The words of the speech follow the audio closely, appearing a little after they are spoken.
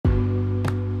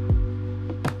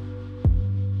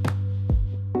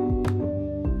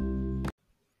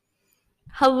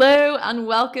Hello and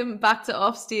welcome back to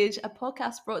Offstage, a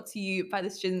podcast brought to you by the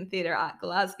Student Theatre at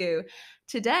Glasgow.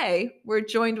 Today, we're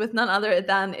joined with none other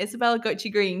than Isabella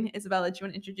Gucci-Green. Isabella, do you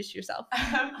want to introduce yourself?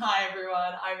 Hi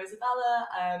everyone, I'm Isabella.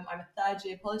 I'm a third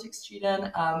year politics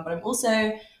student, but I'm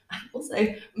also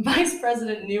Vice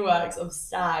President New Works of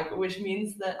STAG, which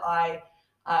means that I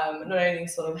not only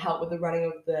sort of help with the running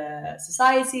of the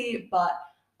society, but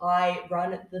I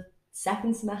run the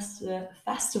second semester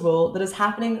festival that is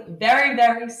happening very,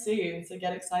 very soon. So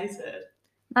get excited.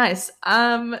 Nice.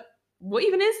 What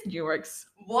even is New Works?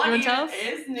 What even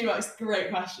is New Works? Great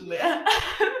question, Leah.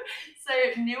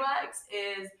 So New Works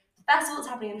is the festival that's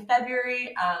happening in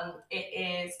February.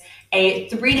 It is a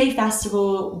 3-day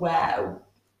festival where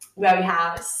we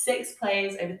have 6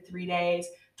 plays over 3 days,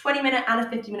 20-minute and a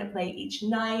 50-minute play each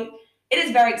night. It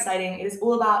is very exciting. It is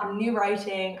all about new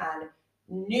writing and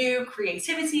new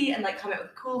creativity and coming up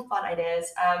with cool, fun ideas.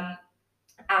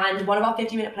 And one of our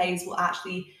 50-minute plays will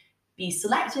actually be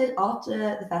selected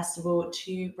after the festival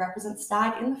to represent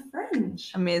STAG in the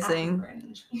Fringe. Amazing. The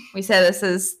Fringe. We say this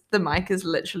as the mic is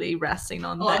literally resting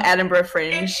on the Edinburgh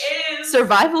Fringe. It is.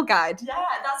 Survival guide. Yeah,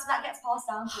 that gets passed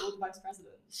down to all the vice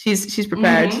presidents. She's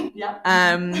prepared. Mm-hmm.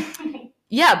 Yeah.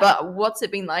 Yeah, but what's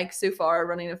it been like so far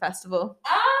running a festival?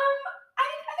 I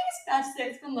think it's fair to say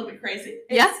it's been a little bit crazy.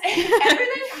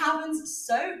 Everything happens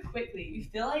so quickly. You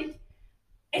feel like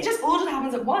it all just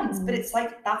happens at once, but it's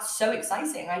that's so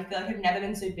exciting. I feel like I've never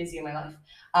been so busy in my life.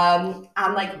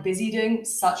 And busy doing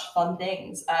such fun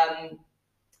things.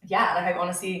 I've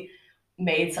honestly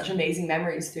made such amazing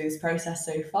memories through this process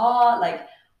so far.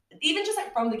 Even just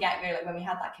from the get-go, when we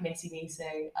had that committee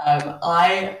meeting,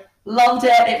 I loved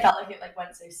it. It felt like it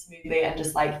went so smoothly and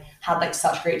just had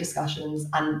such great discussions.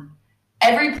 And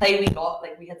every play we got,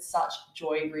 we had such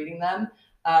joy reading them.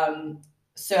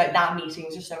 So that meeting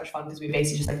was just so much fun because we were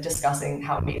basically just discussing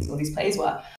how amazing all these plays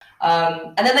were.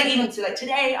 And then even so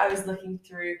today I was looking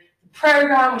through the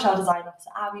program which our design officer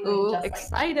Abby just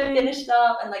exciting. Finished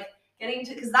up and getting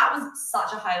to, because that was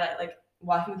such a highlight,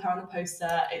 working with her on the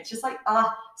poster. It's just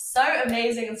so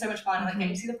amazing and so much fun. Getting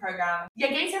to see the program. Yeah,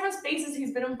 getting to everyone's faces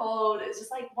who's been involved. It's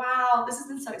just wow, this has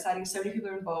been so exciting. So many people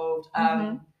are involved.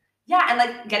 Yeah,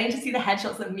 and getting to see the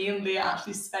headshots that me and Leah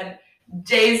actually spent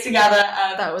days together,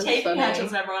 that was taking funny. headshots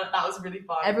of everyone. That was really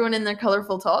fun. Everyone in their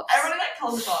colourful tops. Everyone in their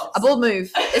colourful tops. A bold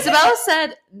move. Isabella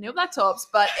said no black tops,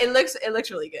 but it looks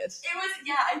really good. It was,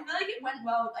 yeah, I feel like it went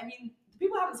well. I mean,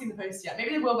 people haven't seen the poster yet. Maybe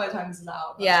they will by the time this is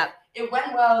out. Yeah. It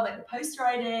went well, the poster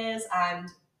ideas, and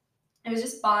it was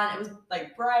just fun. It was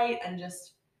bright and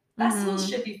just festivals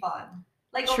should be fun.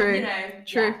 True.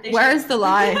 True. Yeah, Where's the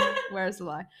lie? Where's the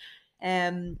lie?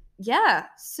 Yeah.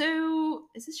 So,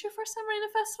 is this your first time running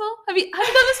a festival? Have you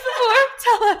done this before?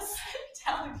 Tell us.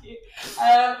 Telling you.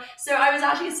 So I was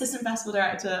actually assistant festival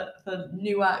director for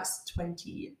New Works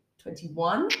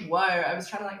 2021. Whoa, I was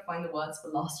trying to find the words for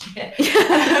last year. So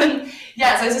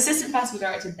I was assistant festival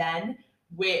director then,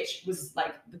 which was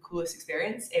the coolest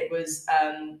experience. It was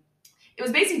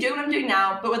basically doing what I'm doing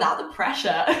now, but without the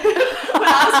pressure,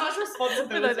 without as much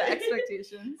responsibility, without the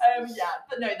expectations.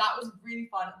 But no, that was really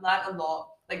fun. Learned a lot.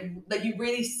 You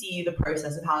really see the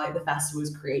process of how the festival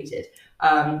was created,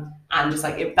 and just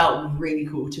it felt really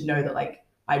cool to know that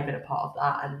I'd been a part of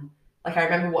that. And I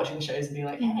remember watching the shows and being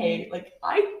hey,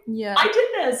 I did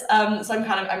this. So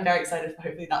I'm very excited for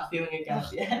hopefully that feeling again at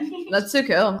the end. That's so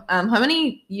cool. How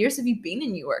many years have you been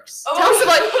in New Works? Tell us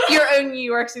about your own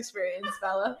New Works experience,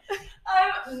 Bella.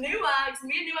 New Works.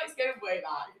 Me and New Works go way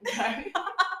back. Okay?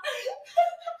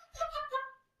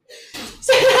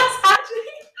 So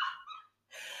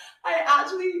I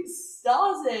actually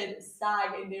started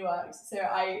STAG in New Works. So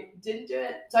I didn't do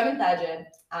it. So I'm in third year,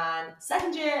 and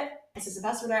second year assistant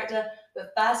festival director,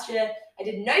 but first year I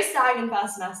did no STAG in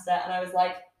first semester, and I was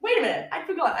wait a minute, I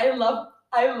forgot. I love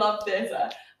theatre,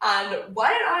 and why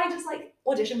don't I just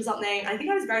audition for something? I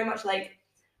think I was very much I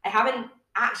haven't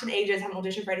acted in ages, haven't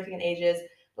auditioned for anything in ages.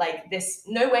 This,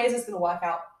 no way is this going to work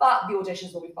out, but the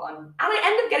auditions will be fun. And I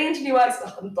end up getting into New Works,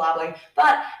 I'm blabbling,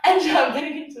 but ended up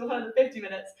getting into one of the 50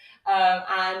 minutes,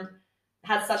 and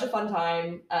had such a fun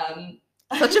time.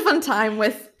 Such a fun time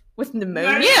with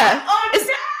pneumonia.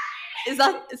 Is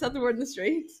that the word in the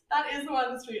street? That is the word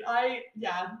in the street.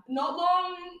 Not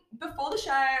long before the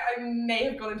show, I may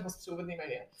have gone into hospital with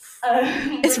pneumonia.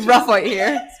 It's rough out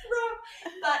here. It's rough,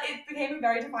 but it became a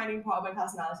very defining part of my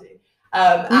personality.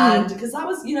 And because that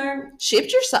was,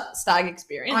 shaped your STAG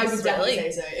experience. I would definitely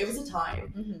say so. It was a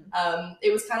time.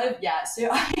 It was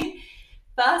so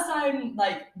first time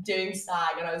like doing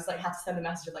stag, and I was like had to send a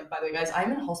message of like, by the way guys,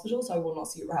 I'm in hospital, so I will not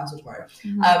see you at rehearsal tomorrow.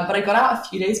 But I got out a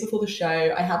few days before the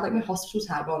show. I had like my hospital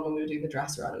tag on when we were doing the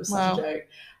dress run. It was such a joke.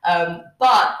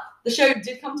 But the show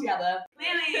did come together.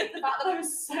 Clearly, the fact that I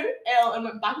was so ill and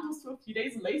went back to hospital a few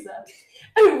days later,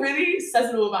 it really says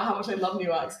it all about how much I love New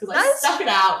Works, because I stuck it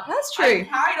out. That's true. I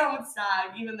carried on with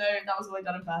stag, even though that was all I'd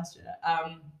done in first year.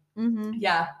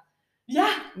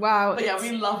 Yeah. Wow. But yeah,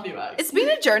 we love New Works. It's been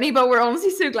a journey, but we're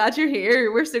honestly so glad you're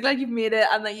here. We're so glad you've made it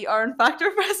and that you are in fact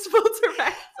our festival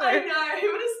director. I know.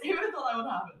 Who would have thought that would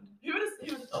happen? Who would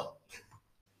have thought?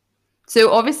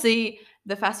 So obviously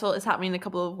the festival is happening in a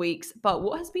couple of weeks, but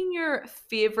what has been your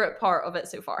favourite part of it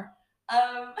so far?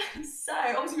 So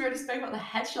obviously we already spoke about the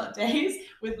headshot days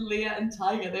with Leah and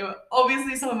Tiger. They were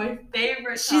obviously some of my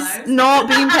favourite times. She's not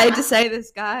being paid to say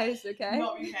this, guys, okay?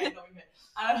 Not being paid.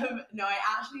 No, I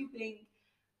actually think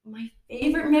my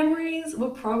favourite memories were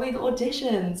probably the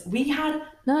auditions. We had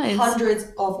hundreds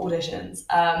of auditions,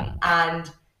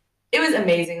 and it was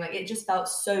amazing. Like, it just felt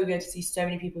so good to see so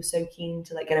many people so keen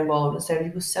to like get involved, and so many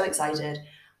people so excited.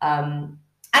 And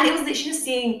it was literally just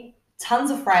seeing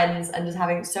tons of friends and just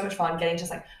having so much fun, getting to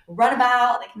just like run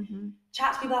about, like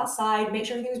chat to people outside, make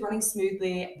sure everything was running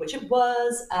smoothly, which it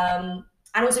was. And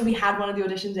also we had one of the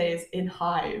audition days in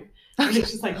Hive, which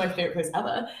is just like my favorite place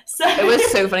ever. So it was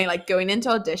so funny, like going into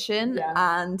audition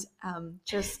and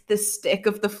just the stick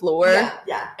of the floor.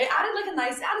 Yeah. It added like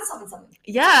it added something.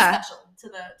 Yeah. Special to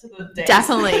the day.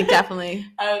 Definitely.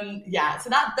 So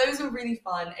those were really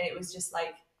fun. And it was just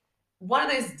like one of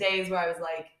those days where I was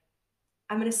like,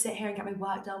 I'm gonna sit here and get my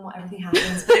work done while everything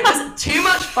happens. But it was too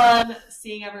much fun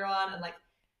seeing everyone and like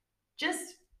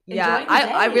just enjoying the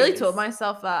I really days. told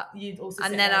myself that. You'd also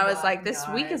and then I was like, this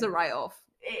week is a write-off.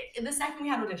 The second we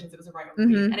had auditions, it was a write-off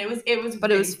week, and it was but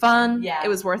really it was fun. Yeah, it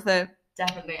was worth it,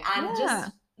 definitely. And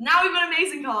just now we've got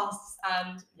amazing casts,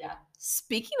 and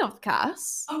speaking of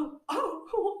casts,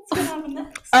 what's gonna happen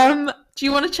next? Do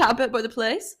you want to chat a bit about the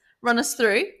place? Run us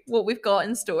through what we've got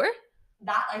in store.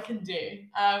 That I can do.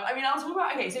 I mean, I'll talk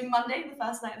about, so Monday, the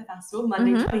first night of the festival,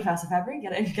 Monday, 21st of February,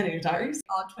 get your diaries.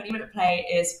 Our 20-minute play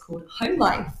is called Home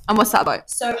Life. And what's that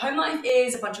about? So Home Life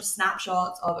is a bunch of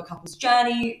snapshots of a couple's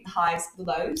journey, the highs, the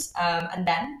lows, and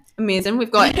then... Amazing.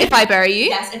 We've got If I Bury You.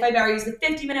 Yes, If I Bury You is the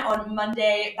 50-minute on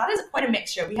Monday. That is quite a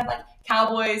mixture. We have like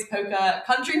cowboys, polka,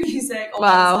 country music on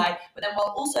one side, but then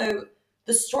also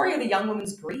the story of a young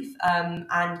woman's grief and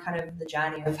kind of the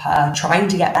journey of her trying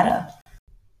to get better.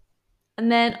 And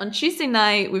then on Tuesday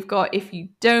night, we've got If You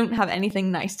Don't Have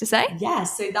Anything Nice to Say.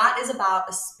 Yes, so that is about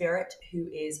a spirit who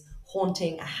is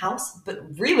haunting a house, but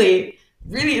really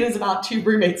it is about two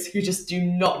roommates who just do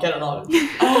not get along.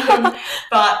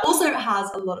 But also it has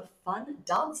a lot of fun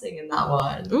dancing in that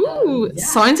one. Ooh,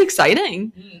 sounds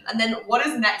exciting. And then what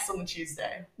is next on the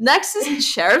Tuesday? Next is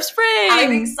Sheriff Spring. I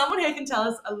think someone here can tell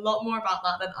us a lot more about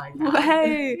that than I can.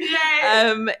 Hey.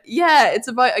 Yay! It's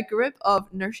about a group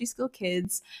of nursery school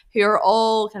kids who are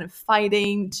all kind of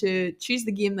fighting to choose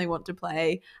the game they want to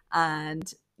play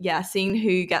and seeing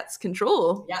who gets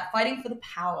control. Yeah, fighting for the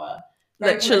power.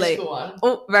 Literally.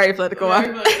 Very political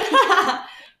one.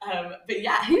 But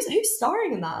yeah, who's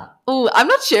starring in that? Oh, I'm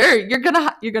not sure. You're gonna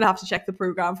have to check the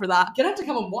program for that. You're gonna have to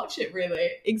come and watch it, really.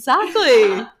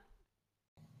 Exactly.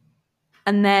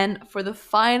 And then for the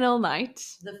final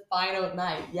night.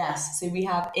 Yes. So we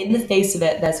have In the Face of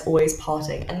It, There's Always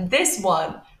Parting. And this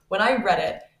one, when I read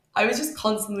it, I was just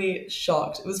constantly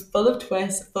shocked. It was full of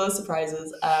twists, full of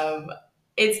surprises.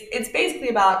 It's basically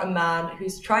about a man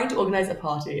who's trying to organize a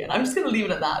party, and I'm just going to leave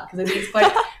it at that because I think it's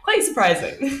quite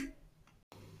surprising.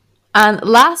 And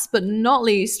last but not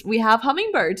least, we have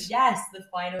Hummingbird. Yes, the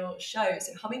final show.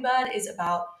 So Hummingbird is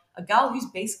about a girl who's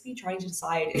basically trying to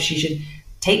decide if she should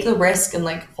take the risk and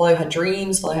like follow her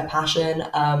dreams, follow her passion.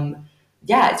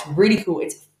 It's really cool.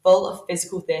 It's full of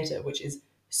physical theatre, which is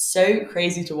so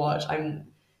crazy to watch.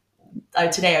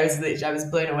 Today I was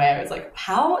blown away. I was like,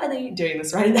 how are they doing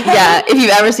this right now? Yeah, if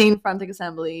you've ever seen Frantic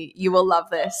Assembly, you will love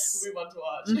this. We want to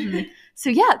watch.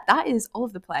 So that is all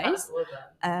of the plays.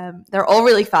 They're all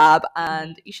really fab,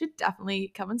 and you should definitely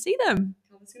come and see them.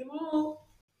 Come and see them all.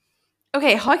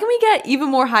 Okay, how can we get even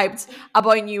more hyped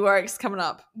about New Works coming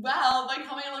up? Well, by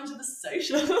coming along to the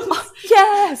socials.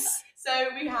 Yes! So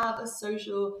we have a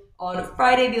social on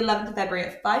Friday, the 11th of February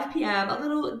at 5 p.m. A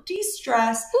little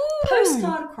de-stress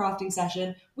postcard crafting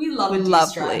session. We love a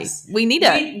de-stress. We need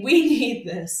it. We need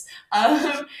this.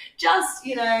 Just,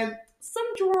 some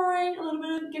drawing, a little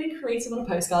bit of getting creative on a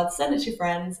postcard. Send it to your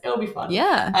friends. It'll be fun.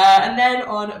 Yeah. And then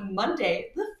on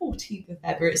Monday, the 14th of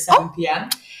February at 7 p.m.,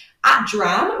 At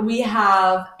Dram, we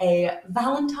have a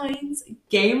Valentine's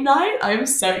game night. I am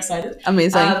so excited.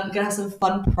 Amazing. Gonna have some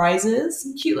fun prizes,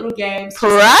 some cute little games.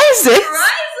 Prizes?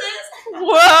 Prizes!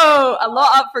 Whoa, a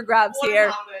lot up for grabs here.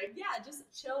 Happening? Yeah, just a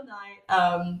chill night.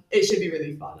 It should be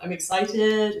really fun. I'm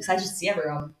excited to see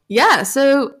everyone. Yeah,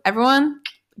 so everyone,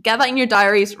 get that in your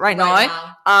diaries right now.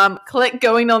 Click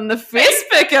going on the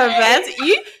Facebook event.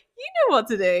 You know what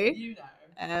to do. You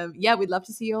know. Yeah, we'd love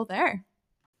to see you all there.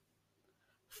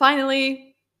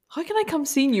 Finally, how can I come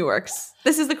see Newarks?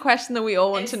 This is the question that we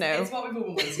all want to know. It's what we've all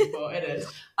been waiting for. It is.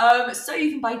 So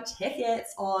you can buy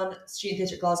tickets on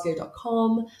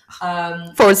studenttheatre@glasgow.com.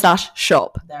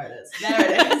 /shop. There it is.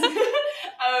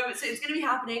 So it's going to be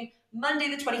happening Monday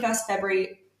the 21st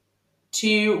February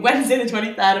to Wednesday the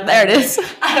 23rd of There it is.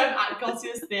 At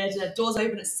Gosse's Theatre. Doors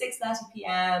open at 6:30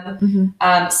 p.m. Mm-hmm.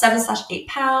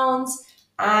 £7/8.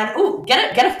 And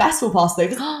get a festival pass though,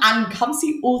 and come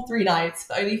see all 3 nights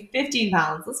for only £15.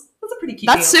 That's a pretty cute.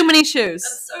 That's deal. so many shows.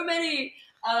 That's so many.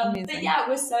 Amazing. But yeah,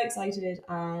 we're so excited,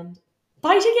 and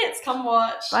buy tickets, come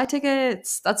watch. Buy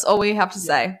tickets. That's all we have to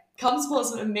say. Come support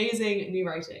some amazing new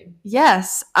writing.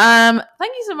 Yes. Thank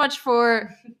you so much for,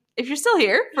 if you're still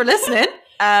here, for listening.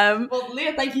 Well,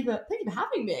 Leah, thank you for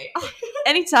having me.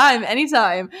 Anytime.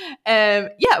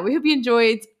 Yeah, we hope you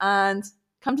enjoyed, and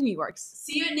come to Newarks.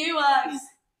 See you at Newarks.